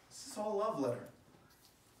 This is all a love letter.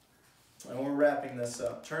 And we're wrapping this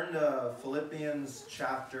up. Turn to Philippians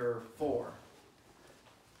chapter 4.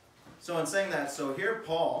 So in saying that, so here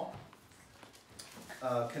Paul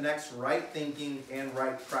connects right thinking and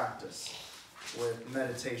right practice with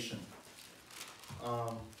meditation.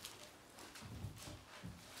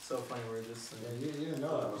 So funny we're just... Yeah, you didn't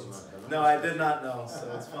know that was not coming. No, I did not know, so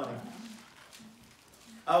it's funny.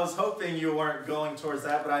 I was hoping you weren't going towards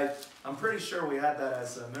that, but I'm pretty sure we had that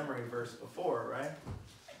as a memory verse before, right?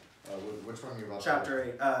 Which one are you about?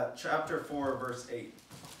 Chapter 4, verse 8.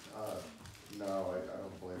 No, I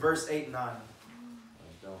don't believe it. Verse 8 and 9. I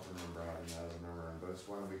don't remember having that as a memory, but it's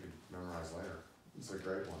one we could memorize later. It's a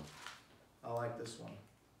great one. I like this one.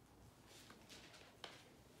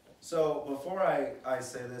 So, before I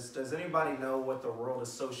say this, does anybody know what the world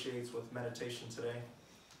associates with meditation today?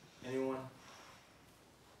 Anyone?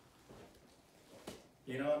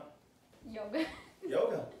 You know what? Yoga.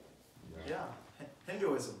 Yoga. Yeah.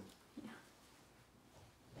 Hinduism. Yeah.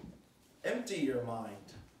 Empty your mind.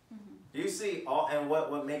 Mm-hmm. Do you see all, and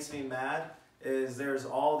what makes me mad is there's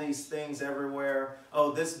all these things everywhere.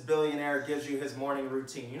 Oh, this billionaire gives you his morning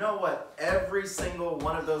routine. You know what every single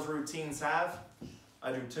one of those routines have?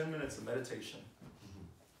 I do 10 minutes of meditation.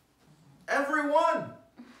 Every one.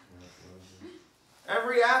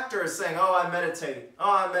 Every actor is saying, oh, I meditate.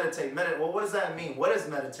 Oh, I meditate. Well, what does that mean? What is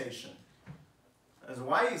meditation? That's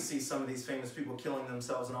why you see some of these famous people killing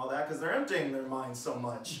themselves and all that, because they're emptying their minds so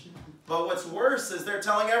much. But what's worse is they're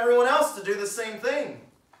telling everyone else to do the same thing.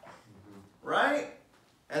 Right?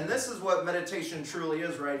 And this is what meditation truly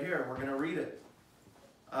is right here. We're going to read it.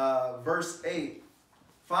 Verse 8.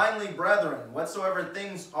 Finally, brethren, whatsoever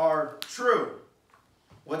things are true,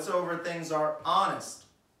 whatsoever things are honest,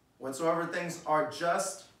 whatsoever things are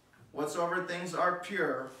just, whatsoever things are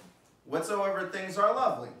pure, whatsoever things are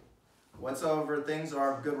lovely, whatsoever things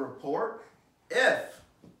are of good report, if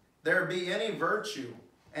there be any virtue,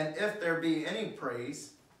 and if there be any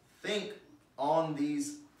praise, think on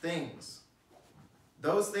these things.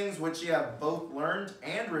 Those things which ye have both learned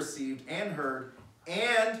and received and heard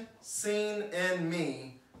and seen in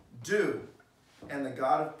me, do, and the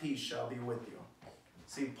God of peace shall be with you.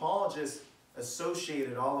 See, Paul just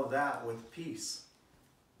associated all of that with peace.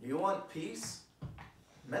 You want peace?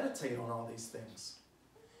 Meditate on all these things.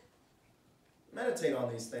 Meditate on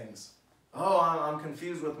these things. Oh, I'm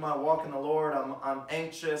confused with my walk in the Lord. I'm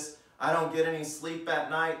anxious. I don't get any sleep at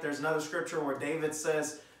night. There's another scripture where David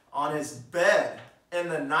says on his bed in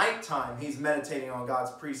the nighttime, he's meditating on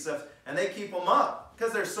God's precepts. And they keep him up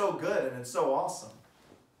because they're so good and it's so awesome.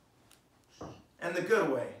 And the good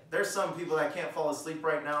way. There's some people that can't fall asleep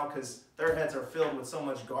right now because their heads are filled with so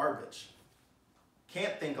much garbage.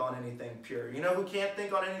 Can't think on anything pure. You know who can't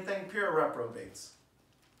think on anything pure? Reprobates.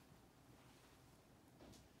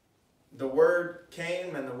 The Word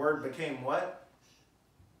came and the Word became what?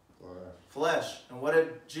 Flesh. And what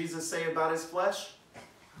did Jesus say about his flesh?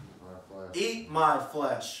 My flesh. Eat my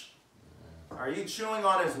flesh. Are you chewing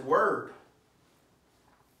on his Word?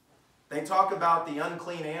 They talk about the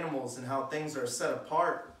unclean animals and how things are set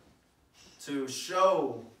apart to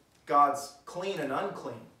show God's clean and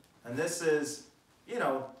unclean. And this is,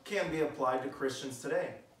 can be applied to Christians today.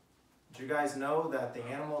 Did you guys know that the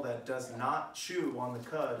animal that does not chew on the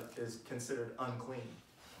cud is considered unclean?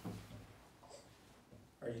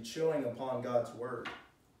 Are you chewing upon God's Word?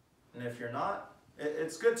 And if you're not,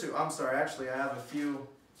 it's good to. I'm sorry, actually, I have a few.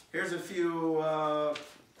 Here's a few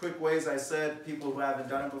quick ways I said, people who haven't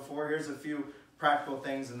done it before. Here's a few practical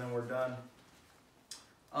things, and then we're done.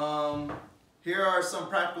 Here are some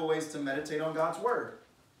practical ways to meditate on God's Word.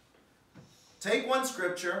 Take one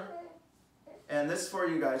scripture, and this is for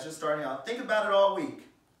you guys, just starting out. Think about it all week.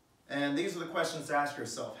 And these are the questions to ask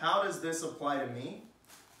yourself. How does this apply to me?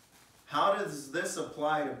 How does this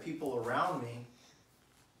apply to people around me?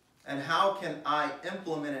 And how can I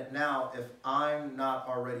implement it now if I'm not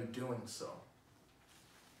already doing so?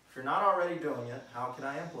 If you're not already doing it, how can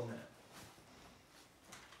I implement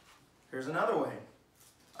it? Here's another way.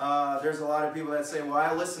 There's a lot of people that say, well,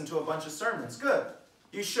 I listen to a bunch of sermons. Good.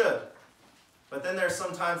 You should. But then there's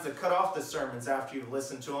sometimes to cut off the sermons after you've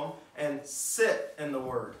listened to them and sit in the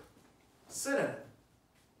Word. Sit in it.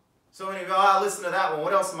 So when you go, I listen to that one,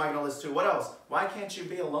 what else am I going to listen to? What else? Why can't you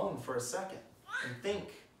be alone for a second and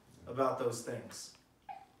think about those things?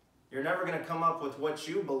 You're never going to come up with what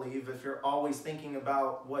you believe if you're always thinking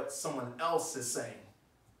about what someone else is saying.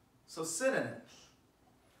 So sit in it.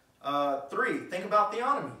 3, think about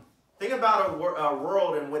theonomy. Think about a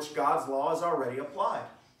world in which God's law is already applied.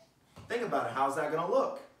 Think about it. How's that going to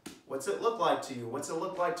look? What's it look like to you? What's it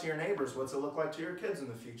look like to your neighbors? What's it look like to your kids in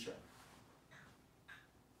the future?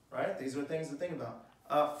 Right? These are things to think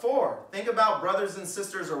about. 4, think about brothers and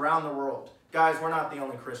sisters around the world. Guys, we're not the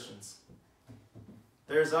only Christians.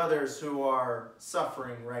 There's others who are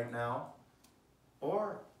suffering right now.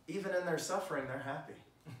 Or even in their suffering, they're happy.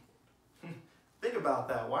 Think about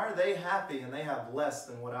that. Why are they happy and they have less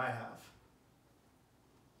than what I have?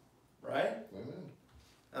 Right?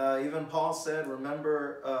 Amen. Even Paul said,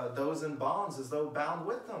 remember those in bonds as though bound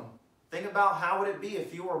with them. Think about how would it be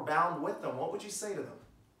if you were bound with them. What would you say to them?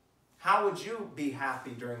 How would you be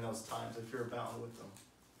happy during those times if you're bound with them?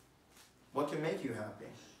 What can make you happy?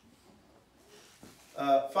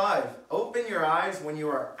 5, open your eyes when you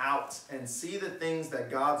are out and see the things that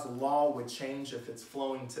God's law would change if it's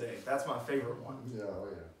flowing today. That's my favorite one. Yeah, oh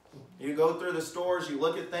yeah. You go through the stores, you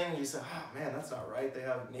look at things, and you say, oh man, that's not right. They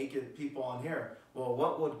have naked people on here. Well,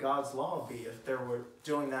 what would God's law be if they were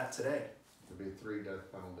doing that today? There'd be 3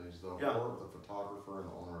 death penalties, the Yeah. court, the photographer, and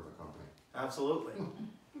the owner of the company. Absolutely.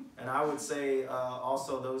 And I would say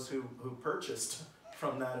also those who purchased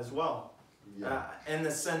from that as well. Yeah. In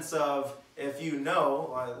the sense of, if you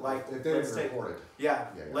know, like, if they let's didn't take, report it. yeah,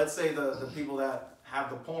 Yeah, yeah. let's say the people that have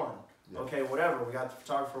the porn. Yeah. Okay, whatever, we got the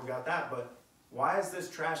photographer, we got that, but why is this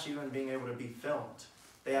trash even being able to be filmed?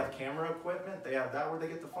 They have camera equipment, they have that, where they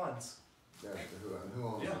get the funds. Yeah, who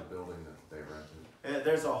owns Yeah. the building that they rented?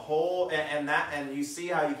 There's a whole, and you see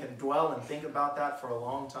how you can dwell and think about that for a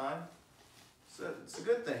long time. So it's a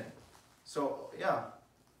good thing. So, yeah.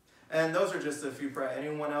 And those are just a few.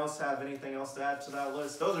 Anyone else have anything else to add to that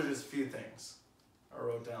list? Those are just a few things I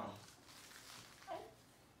wrote down.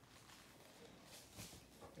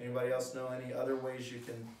 Anybody else know any other ways you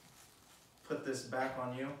can put this back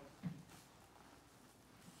on you?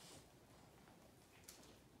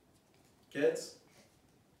 Kids?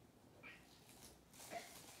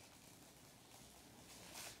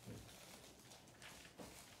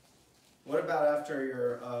 What about after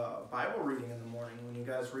your Bible reading in the morning, when you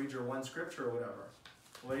guys read your one scripture or whatever?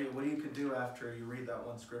 What do you could do after you read that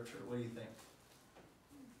one scripture? What do you think?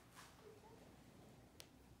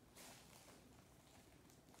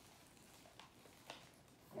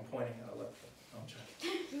 I'm pointing at Alexa. I'm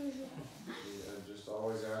checking. Yeah, just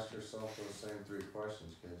always ask yourself those same 3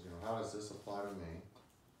 questions, kids. How does this apply to me?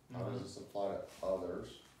 How does this apply to others?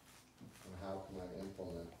 And how can I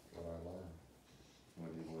implement what I learn? What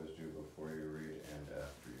do you boys do before you read and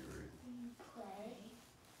after you read? Pray.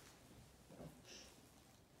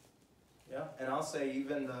 Yeah, and I'll say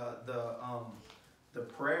even the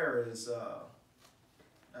prayer is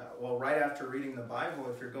well, right after reading the Bible,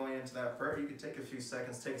 if you're going into that prayer, you could take a few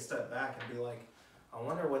seconds, take a step back, and be like, I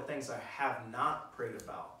wonder what things I have not prayed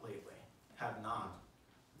about lately. Have not.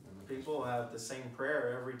 People have the same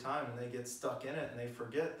prayer every time, and they get stuck in it, and they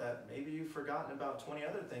forget that maybe you've forgotten about 20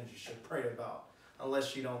 other things you should pray about,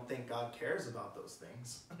 unless you don't think God cares about those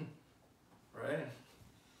things, right?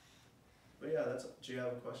 But yeah, do you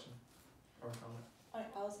have a question or a comment?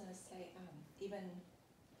 I was gonna say, even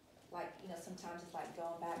like, sometimes it's like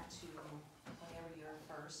going back to whenever you're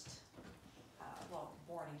first,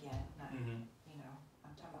 born again, not, I'm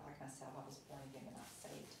talking about like myself, I was born again and not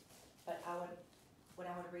saved. But when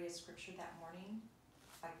I would read a scripture that morning,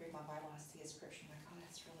 I'd read my Bible and I see a scripture, I'm like, oh,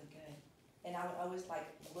 that's really good. And I would always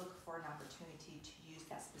look for an opportunity to use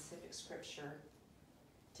that specific scripture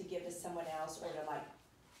to give to someone else, or to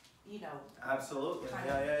Absolutely. kind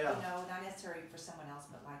Yeah. of, not necessarily for someone else,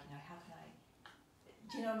 but how can I,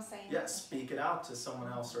 do you know what I'm saying? Yeah, speak it out to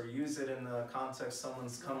someone else, or use it in the context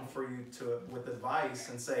someone's come for you with advice,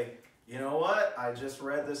 and say, you know what, I just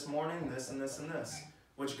read this morning this and this and this,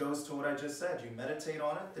 which goes to what I just said. You meditate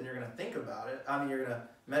on it, then you're going to think about it. You're going to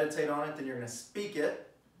meditate on it, then you're going to speak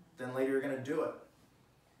it, then later you're going to do it.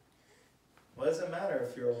 What does it matter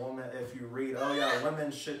if you're a woman, if you read, oh yeah,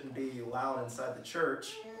 women shouldn't be loud inside the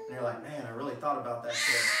church, and you're like, man, I really thought about that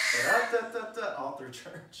today. All through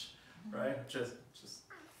church, right? Just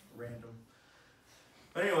random.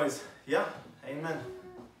 But anyways, yeah, amen.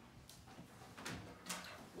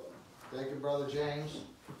 Thank you, Brother James.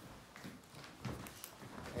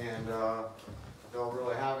 And don't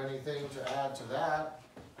really have anything to add to that,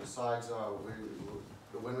 besides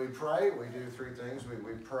when we pray, we do three things.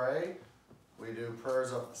 We pray, we do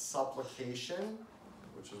prayers of supplication,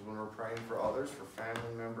 which is when we're praying for others, for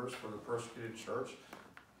family members, for the persecuted church,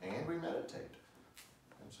 and we meditate.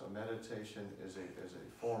 And so meditation is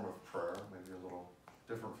a form of prayer, maybe a little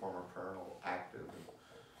different form of prayer, a little active. And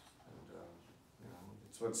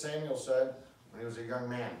it's what Samuel said when he was a young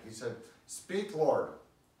man. He said, "Speak, Lord,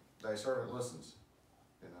 thy servant listens."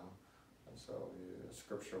 And so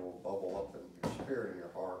scripture will bubble up in your spirit, in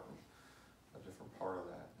your heart, and a different part of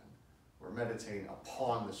that. And we're meditating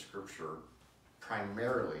upon the scripture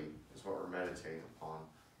primarily is what we're meditating upon,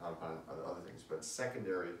 not upon other things, but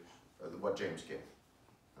secondary, what James gave.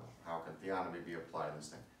 How can theonomy be applied in this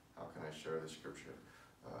thing? How can I share the scripture?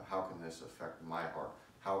 How can this affect my heart?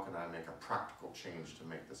 How can I make a practical change to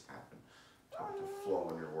make this happen? To flow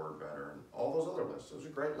in your word better, and all those other lists. It was a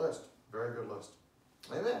great list. Very good list.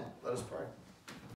 Amen. Let us pray.